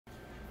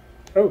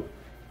Oh,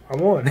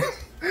 I'm on.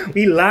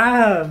 We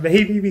live,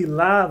 baby. We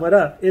live. What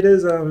up? It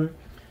is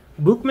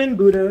Boukman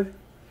Buddha,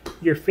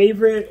 your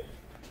favorite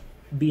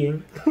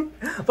being.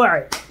 But all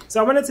right,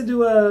 so I wanted to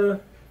do a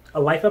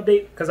life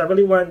update because I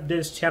really want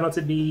this channel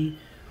to be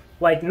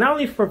like not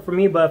only for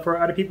me but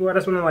for other people. I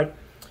just want to like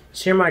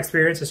share my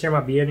experience and share my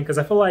being because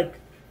I feel like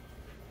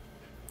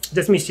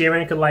just me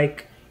sharing could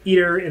like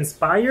either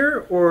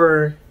inspire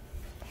or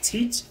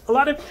teach a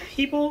lot of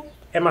people,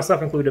 and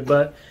myself included.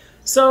 But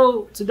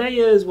so today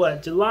is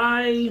what,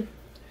 July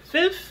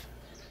 5th?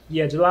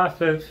 Yeah, July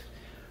 5th.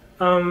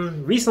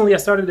 Recently I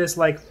started this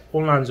like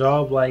online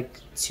job like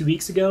 2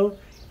 weeks ago,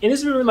 and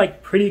it's really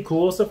like pretty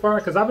cool so far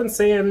because I've been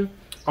saying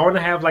I want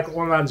to have like an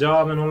online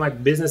job and on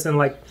like business, and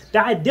like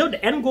the ideal,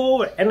 the end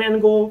goal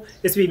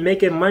is to be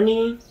making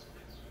money.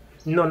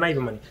 No, not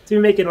even money. To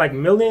be making like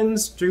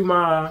millions through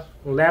my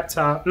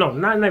laptop. No,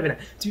 not even that.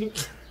 To be,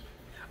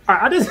 all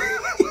right, I just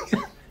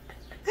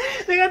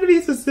they have to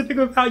be specific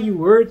with how you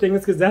word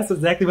things because that's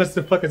exactly what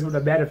the fuck is going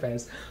to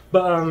manifest.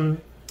 But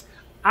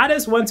I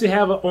just want to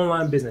have an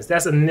online business.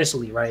 That's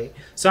initially, right?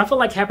 So I feel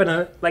like having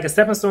a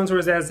stepping stone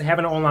towards that is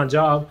having an online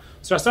job.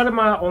 So I started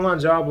my online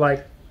job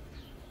like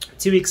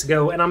 2 weeks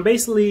ago, and I'm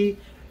basically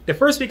the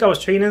first week I was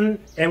training,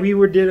 and we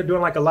were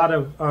doing like a lot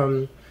of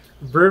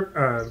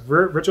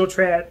virtual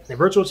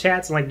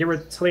chats, and like they were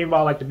telling me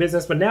about like the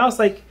business. But now it's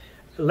like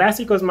last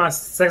week was my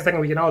second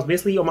week, and I was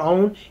basically on my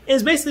own. And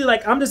it's basically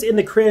like I'm just in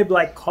the crib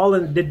like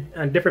calling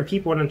different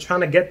people, and I'm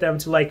trying to get them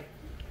to like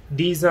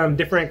these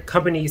different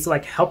companies to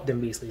like help them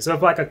basically. So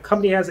if like a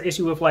company has an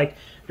issue with like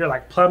they're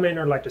like plumbing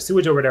or like the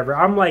sewage or whatever,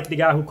 I'm like the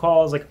guy who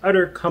calls like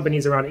other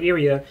companies around the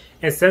area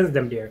and sends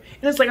them there.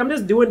 And it's like I'm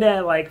just doing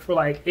that like for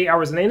like 8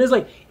 hours a day, and it's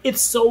like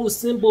it's so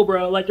simple,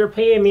 bro. Like they're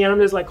paying me and I'm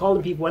just like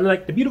calling people. And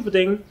like the beautiful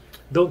thing,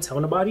 don't tell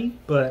nobody,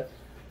 but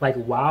like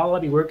while I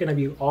be working, I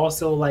be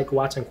also like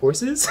watching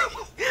courses.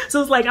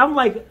 So it's like I'm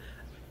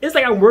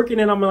working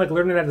and I'm like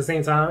learning at the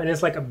same time, and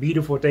it's like a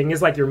beautiful thing.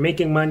 It's like you're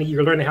making money,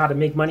 you're learning how to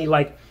make money.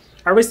 Like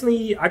I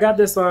got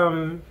this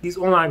these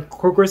online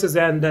courses,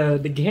 and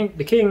the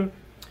king,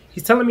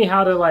 he's telling me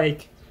how to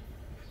like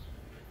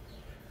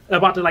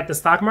about the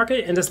stock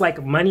market and just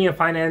like money and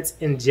finance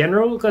in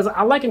general, because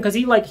I like him because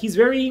he's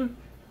very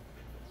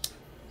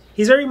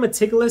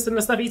meticulous in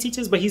the stuff he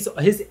teaches, but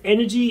his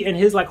energy and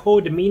his like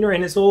whole demeanor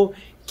and his whole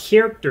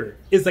character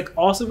is like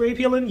also very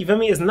appealing. You feel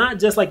me? It's not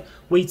just like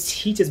what he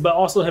teaches, but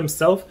also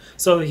himself.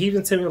 So he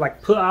even telling me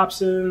like put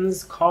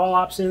options, call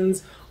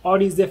options, all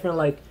these different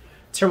like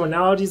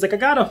terminologies. Like I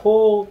got a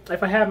whole,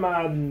 if I have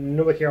my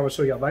notebook here I will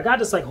show y'all, but I got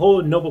this like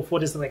whole notebook for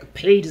this like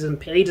pages and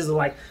pages of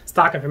like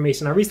stock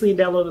information. I recently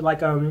downloaded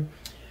like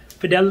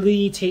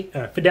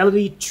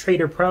Fidelity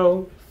Trader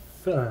Pro.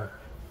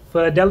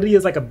 Fidelity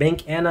is like a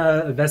bank and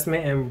a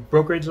investment and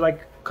brokerage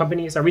like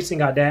company, so I recently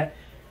got that.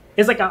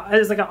 It's like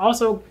I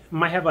also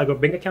might have like a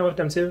bank account with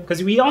them too,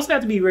 because we also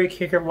have to be very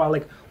careful about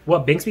like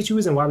what banks we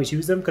choose and why we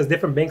choose them, because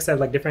different banks have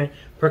like different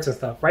perks and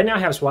stuff. Right now I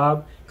have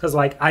Schwab because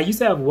like I used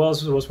to have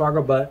Wells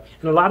Fargo, but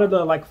in a lot of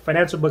the like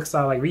financial books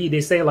I like read,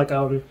 they say like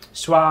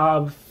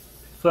Schwab,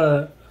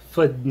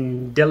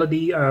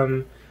 Fidelity,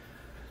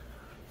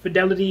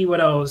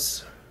 what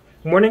else?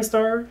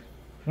 Morningstar.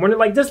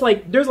 Like just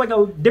like there's like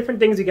different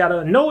things. You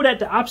gotta know that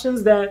the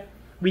options that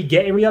we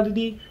get in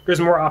reality, there's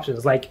more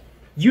options. Like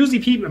usually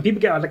people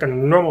get like a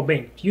normal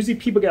bank. Usually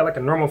people get like a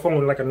normal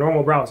phone, like a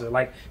normal browser.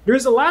 Like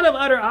there's a lot of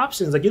other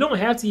options. Like you don't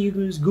have to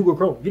use Google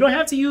Chrome. You don't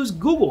have to use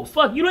Google.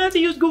 You don't have to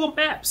use Google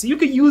Maps. You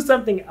could use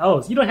something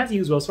else. You don't have to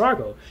use Wells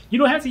Fargo. You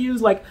don't have to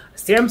use like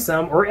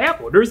Samsung or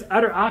Apple. There's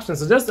other options.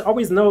 So just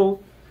always know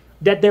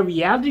that the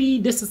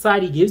reality this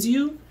society gives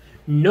you,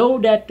 know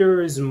that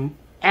there's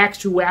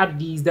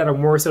actualities that are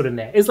more so than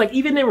that. It's like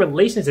even in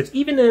relationships,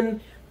 even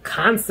in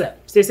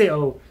concepts, they say,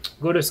 oh,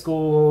 go to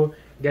school,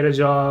 get a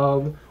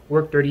job,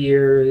 work 30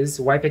 years,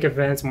 white picket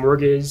fence,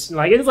 mortgage.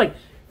 Like it's like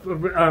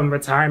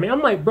retirement.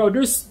 I'm like, bro,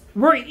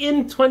 we're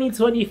in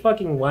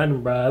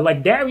 2021, bro.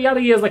 Like that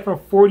reality is like from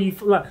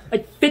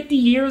 50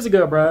 years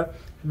ago, bro.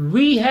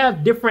 We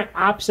have different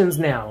options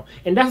now,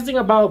 and that's the thing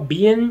about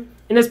being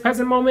in this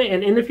present moment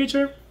and in the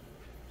future.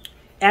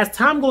 As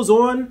time goes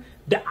on,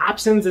 the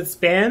options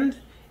expand,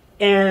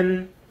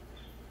 and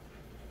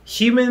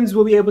humans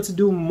will be able to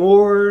do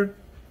more.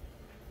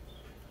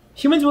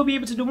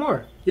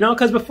 You know,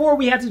 because before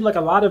we had to do like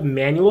a lot of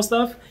manual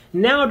stuff.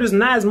 Now there's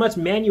not as much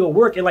manual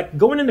work, and like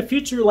going in the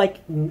future, like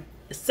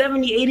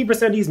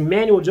 70-80% of these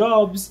manual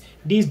jobs,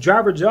 these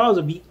driver jobs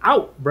will be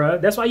out,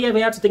 bruh. That's why you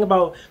have to think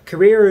about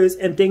careers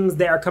and things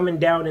that are coming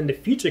down in the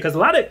future, because a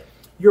lot of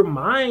your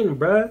mind,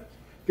 bruh,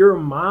 your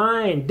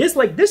mind, this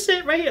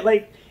shit right here,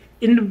 like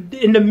in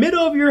the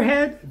middle of your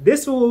head,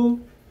 this will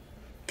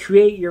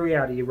create your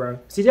reality, bro.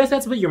 So you just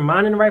have to put your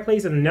mind in the right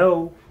place and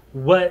know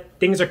what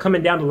things are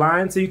coming down the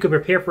line so you can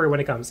prepare for it when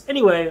it comes.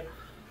 Anyway,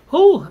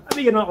 I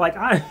mean, you know, like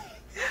I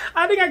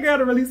think I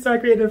gotta really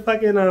start creating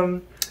fucking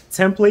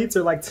templates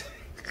or like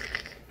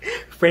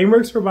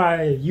frameworks for my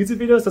YouTube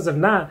videos, because if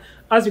not,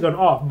 I'll just be going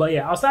off. But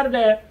yeah, outside of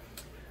that,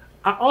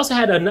 I also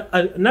had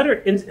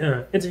another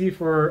interview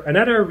for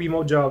another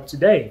remote job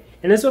today,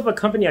 and this was with a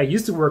company I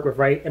used to work with,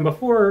 right? And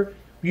before,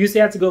 we used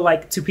to have to go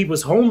like to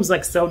people's homes,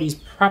 like sell these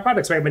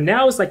products, right? But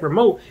now it's like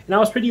remote, and I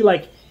was pretty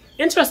like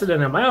interested in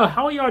them. Like, oh,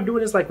 how are y'all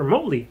doing this like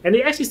remotely? And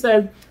they actually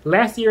said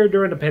last year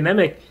during the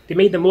pandemic, they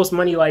made the most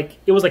money. Like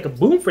it was like a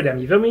boom for them.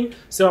 You feel me?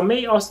 So I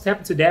may also tap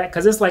into that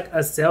because it's like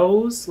a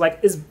sales, like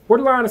it's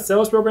borderline a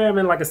sales program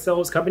and like a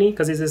sales company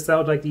because they just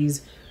sell like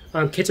these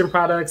kitchen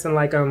products and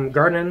like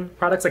gardening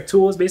products, like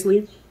tools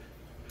basically.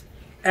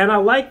 And I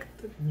like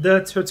the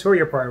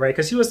tutorial part, right?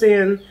 Because she was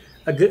saying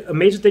a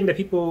major thing that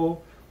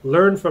people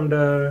learn from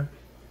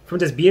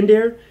just being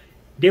there,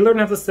 they learn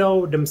how to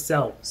sell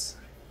themselves.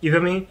 You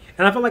feel me?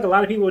 And I feel like a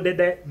lot of people did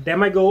that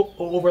might go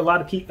over a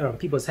lot of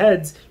people's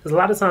heads, because a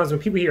lot of times when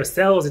people hear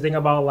sales, they think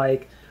about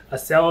like a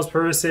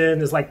salesperson,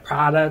 there's like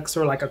products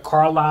or like a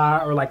car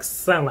lot or like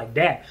something like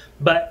that.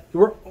 But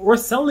we're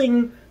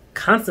selling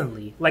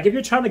constantly. Like if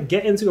you're trying to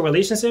get into a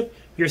relationship,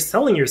 you're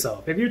selling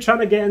yourself. If you're trying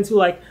to get into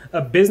like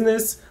a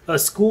business, a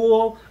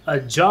school, a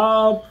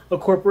job, a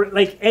corporate,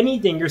 like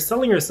anything, you're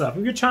selling yourself.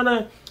 If you're trying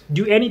to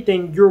do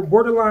anything, you're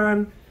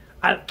borderline.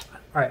 All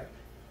right.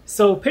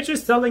 So picture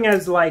selling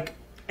as like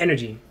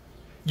energy.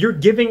 You're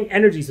giving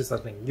energy to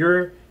something.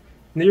 You're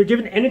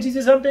giving energy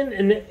to something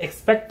and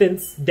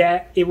expectance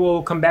that it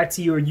will come back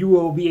to you, or you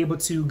will be able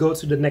to go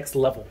to the next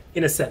level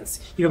in a sense.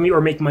 You know what I mean?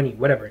 Or make money,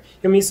 whatever. You know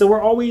what I mean? So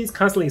we're always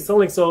constantly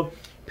selling. So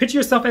picture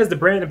yourself as the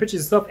brand and picture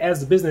yourself as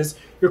the business.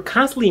 You're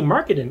constantly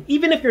marketing.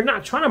 Even if you're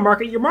not trying to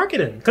market, you're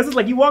marketing. Because it's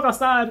like you walk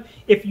outside,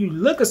 if you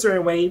look a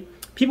certain way,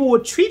 people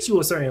will treat you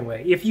a certain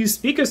way. If you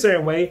speak a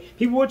certain way,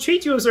 people will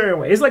treat you a certain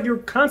way. It's like you're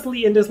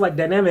constantly in this like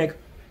dynamic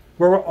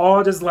where we're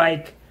all just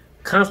like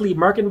constantly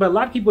marketing. But a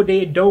lot of people,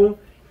 they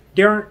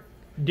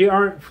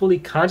aren't fully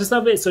conscious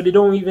of it, so they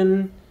don't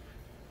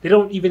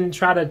even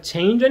try to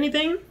change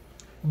anything.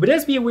 But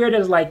just be aware that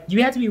it's like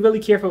you have to be really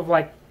careful of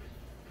like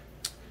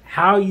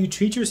how you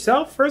treat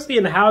yourself firstly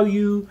and how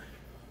you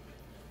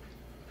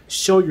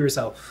show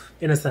yourself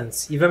in a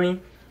sense. You feel me?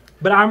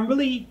 But I'm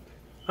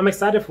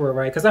excited for it,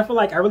 right? Because I feel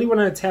like I really want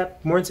to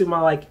tap more into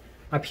my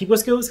people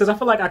skills, because I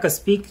feel like I could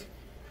speak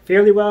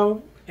fairly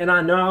well, and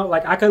I know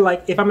like I could,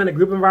 like if I'm in a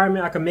group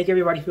environment, I can make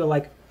everybody feel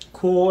like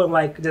cool and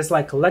like just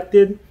like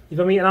collected. You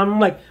feel me? And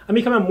I'm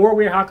becoming more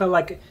aware how I can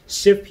like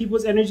shift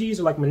people's energies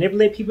or like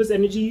manipulate people's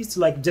energies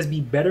to like just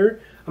be better.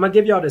 I'm gonna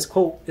give y'all this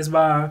quote. It's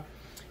by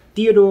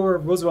Theodore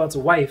Roosevelt's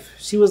wife.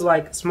 She was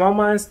like, small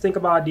minds think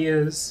about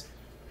ideas.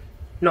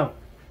 No.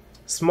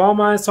 Small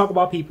minds talk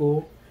about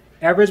people.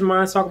 Average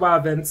minds talk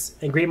about events,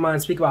 and great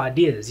minds speak about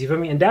ideas. You feel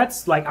me? And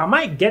that's like, I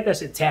might get that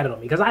shit tatted on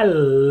me because I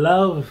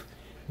love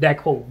that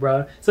quote,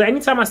 bro. So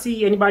anytime I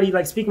see anybody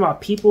like speaking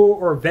about people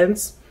or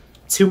events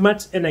too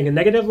much in a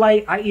negative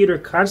light, I either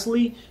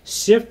constantly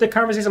shift the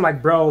conversation. I'm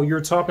like, bro,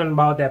 you're talking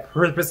about that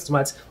person too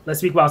much. Let's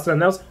speak about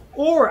something else.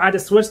 Or I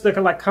just switch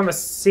the like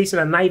conversation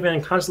and not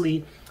even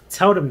constantly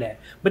tell them that.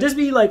 But just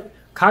be like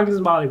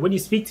cognizant about like when you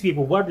speak to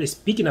people, what are they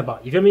speaking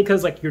about? You feel me?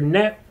 Because like your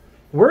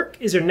network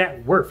is your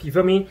net worth. You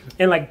feel me?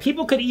 And like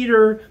people could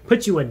either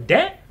put you in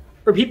debt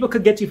or people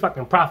could get you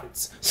fucking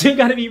profits. So you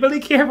gotta be really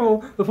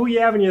careful with who you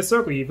have in your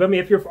circle. You feel me?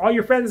 If all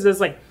your friends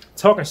is like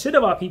talking shit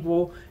about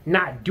people,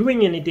 not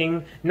doing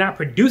anything, not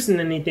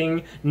producing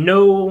anything,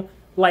 no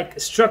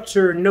like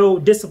structure, no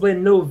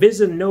discipline, no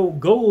vision, no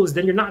goals,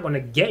 then you're not gonna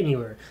get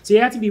anywhere. So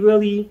you have to be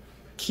really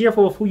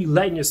careful of who you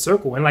let in your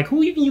circle and like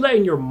who even you let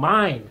in your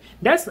mind.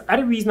 That's the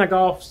other reason I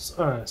got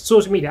off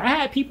social media. I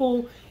had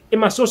people in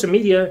my social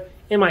media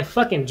in my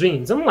fucking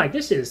dreams. I'm like,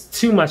 this is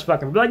too much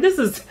fucking, like this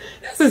is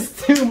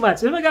too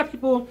much. If I got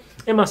people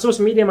in my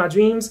social media in my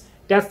dreams,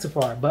 that's too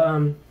far.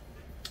 But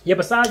yeah,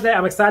 besides that,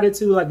 I'm excited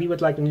to like be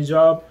with like the new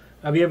job.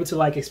 I'll be able to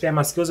like expand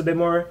my skills a bit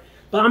more.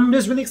 But I'm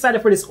just really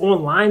excited for this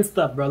online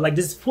stuff, bro. Like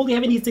just fully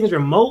having these things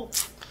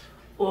remote.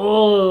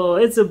 Oh,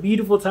 it's a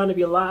beautiful time to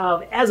be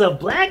alive. As a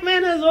black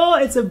man as well,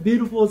 it's a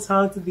beautiful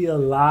time to be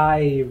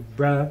alive,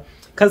 bro.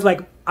 Cause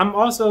like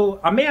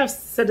I may have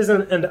said this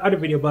in the other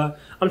video, but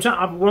I'm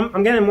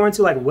getting more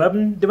into like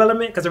web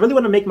development because I really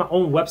want to make my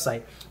own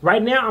website.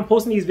 Right now, I'm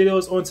posting these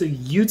videos onto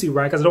YouTube,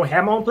 right? Because I don't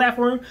have my own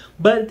platform.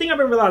 But the thing I've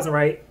been realizing,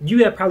 right?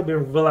 You have probably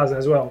been realizing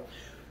as well.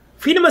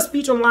 Freedom of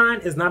speech online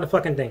is not a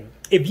fucking thing.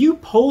 If you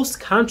post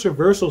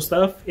controversial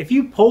stuff, if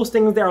you post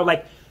things that are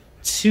like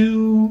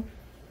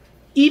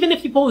even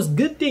if you post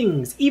good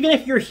things, even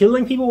if you're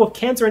healing people with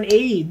cancer and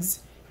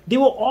AIDS, they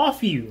will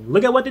off you.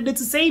 Look at what they did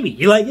to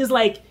Sadie. Like it's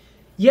like.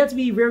 You have to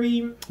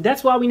be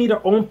that's why we need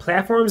our own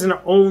platforms and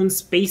our own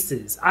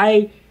spaces.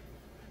 I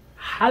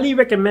highly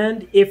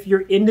recommend if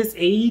you're in this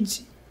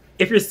age,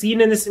 if you're seeing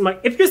this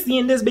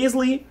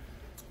basically,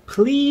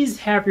 please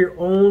have your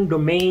own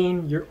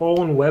domain, your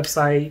own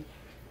website,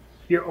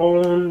 your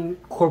own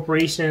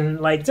corporation.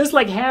 Like just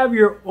like have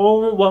your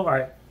own, well, all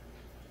right,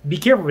 be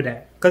careful with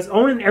that. Because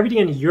owning everything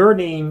in your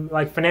name,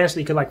 like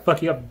financially could like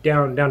fuck you up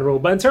down the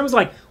road. But in terms of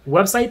like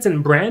websites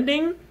and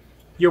branding,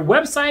 your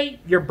website,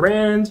 your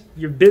brand,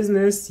 your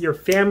business, your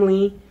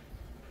family,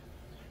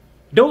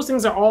 those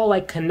things are all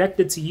like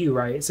connected to you,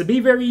 right? So be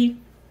very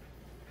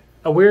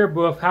aware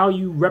of how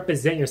you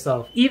represent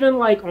yourself. Even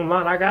like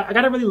online, I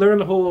gotta really learn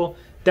the whole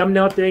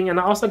thumbnail thing, and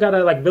I also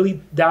gotta like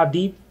really dive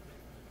deep.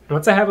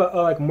 Once I have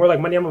a like more like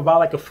money, I'm about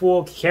like a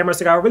full camera,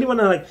 so I really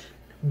want to like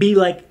be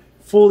like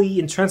fully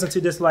entrenched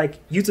into this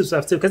like YouTube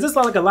stuff too, because it's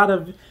like a lot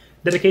of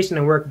dedication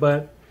and work.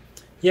 But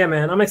yeah,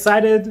 man, I'm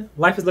excited.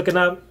 Life is looking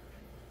up.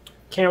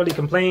 Can't really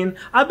complain.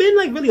 I've been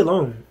like really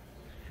alone,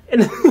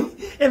 and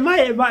it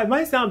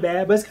might sound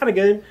bad, but it's kind of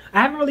good.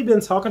 I haven't really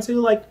been talking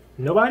to like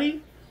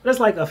nobody. There's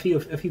like a few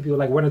people,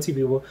 like 1 or 2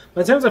 people.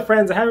 But in terms of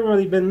friends, I haven't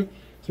really been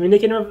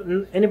communicating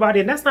with anybody,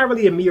 and that's not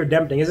really a me or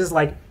them thing. It's just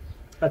like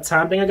a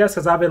time thing, I guess,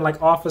 because I've been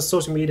like off of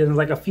social media and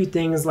like a few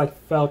things like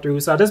fell through.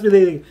 So I've just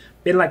really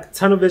been like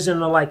tunnel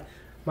vision on like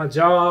my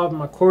job,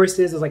 my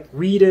courses, is like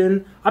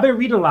reading. I've been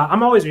reading a lot.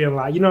 I'm always reading a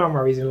lot. You know I'm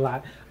always reading a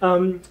lot.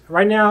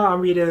 Right now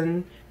I'm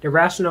reading The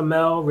Rational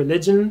Male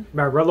Religion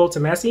by Rollo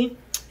Tomasi.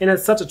 And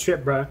it's such a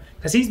trip, bro.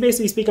 Because he's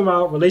basically speaking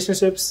about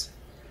relationships,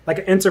 like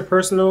an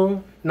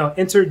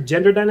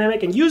intergender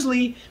dynamic. And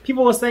usually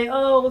people will say,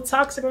 oh,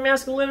 toxic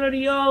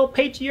masculinity, oh,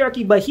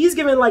 patriarchy. But he's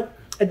giving like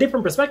a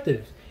different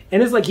perspective.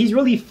 And it's like, he's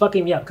really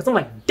fucking me up. Because I'm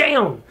like,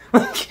 damn.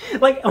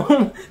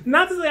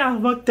 Not to say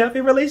I fucked up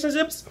in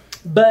relationships,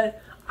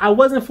 but I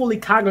wasn't fully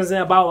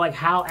cognizant about like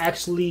how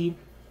actually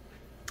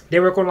they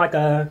work on like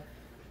a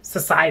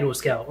societal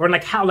scale. Or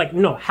like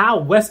how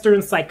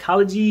Western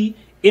psychology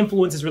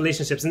influences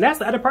relationships. And that's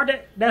the other part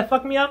that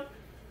fucked me up.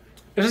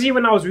 Especially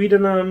when I was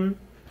reading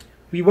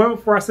We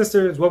Want For Our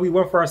Sisters What We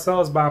Want For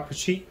Ourselves by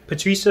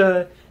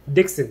Patricia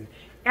Dixon.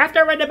 After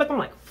I read that book, I'm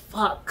like,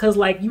 fuck. Because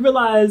like you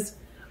realize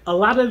a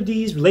lot of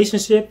these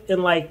relationship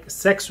and like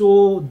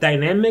sexual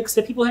dynamics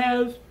that people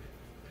have,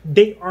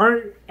 they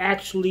aren't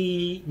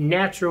actually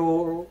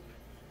natural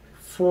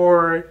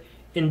for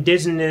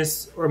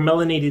indigenous or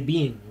melanated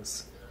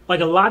beings.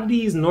 Like a lot of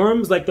these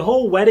norms, like the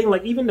whole wedding,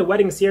 like even the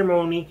wedding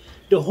ceremony,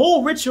 the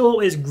whole ritual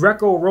is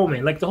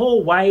Greco-Roman. Like the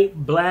whole white,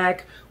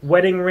 black,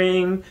 wedding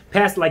ring,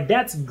 past, like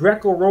that's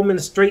Greco-Roman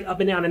straight up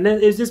and down. And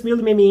then it just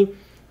really made me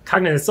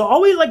cognizant. So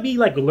always like be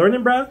like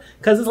learning, bro.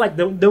 Because it's like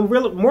the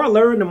more I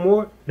learn, the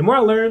more I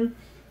learn,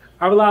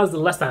 I realize the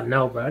less I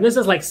know, bro. And this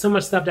is like so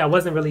much stuff that I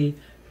wasn't really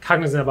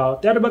cognizant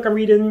about. The other book I'm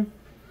reading,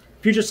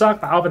 Future Shock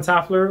by Alvin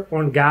Toffler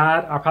on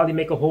God. I'll probably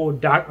make a whole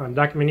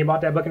documentary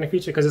about that book in the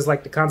future because it's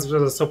like the concepts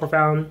are so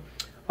profound.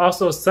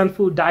 Also, Sun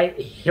Food Diet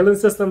Healing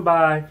System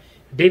by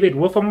David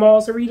Wolf I'm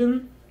also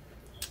reading.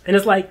 And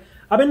it's like,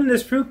 I've been in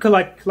this fruit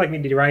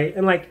community, right?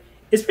 And like,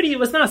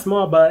 it's not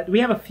small, but we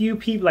have a few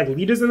people, like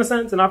leaders in a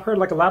sense. And I've heard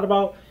like a lot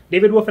about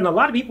David Wolf, and a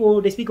lot of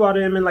people, they speak about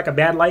him in like a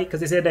bad light because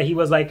they said that he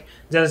was like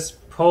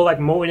just pro like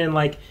mowing and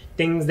like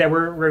things that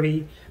were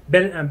really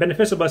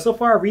beneficial. But so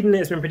far reading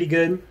it's been pretty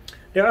good.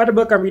 The other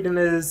book I'm reading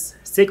is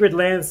Sacred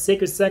Land,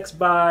 Sacred Sex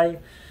by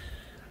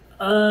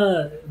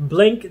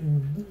Blank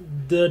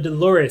de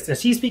Dolores. And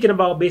she's speaking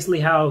about basically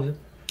how,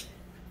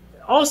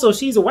 also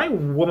she's a white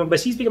woman, but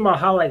she's speaking about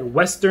how like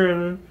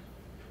Western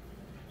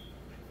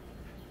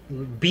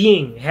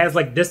being has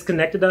like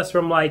disconnected us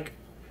from like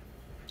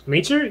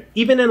nature,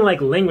 even in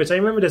like language. I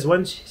remember this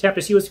one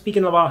chapter she was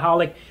speaking about how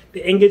like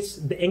the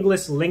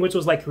English language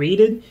was like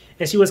created,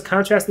 and she was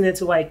contrasting it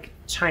to like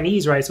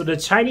Chinese, right? So the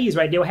Chinese,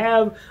 right, they'll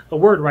have a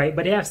word, right,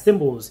 but they have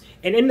symbols,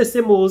 and in the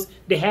symbols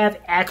they have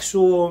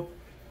actual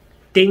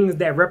things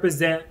that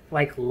represent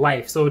like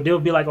life. So they'll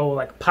be like, oh,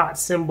 like pot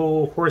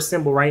symbol, horse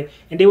symbol, right,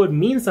 and they would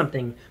mean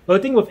something. But the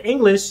thing with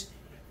English,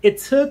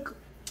 it's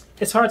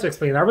hard to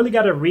explain. I really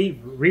got to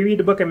reread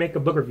the book and make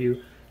a book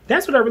review.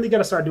 That's what I really got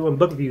to start doing,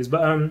 book reviews.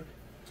 But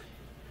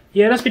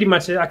yeah, that's pretty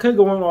much it. I could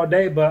go on all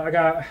day, but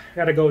I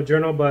gotta go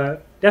journal.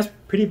 But that's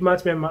pretty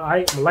much been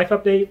my life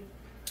update.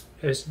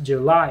 It's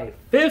July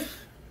 5th,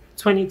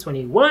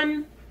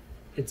 2021.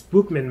 It's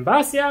Boukman,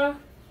 Bastia,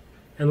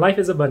 and life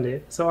is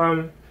abundant. So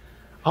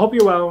I hope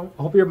you're well.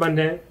 I hope you're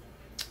abundant.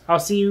 I'll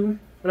see you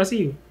when I see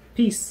you.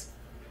 Peace.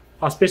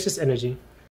 Auspicious Energy.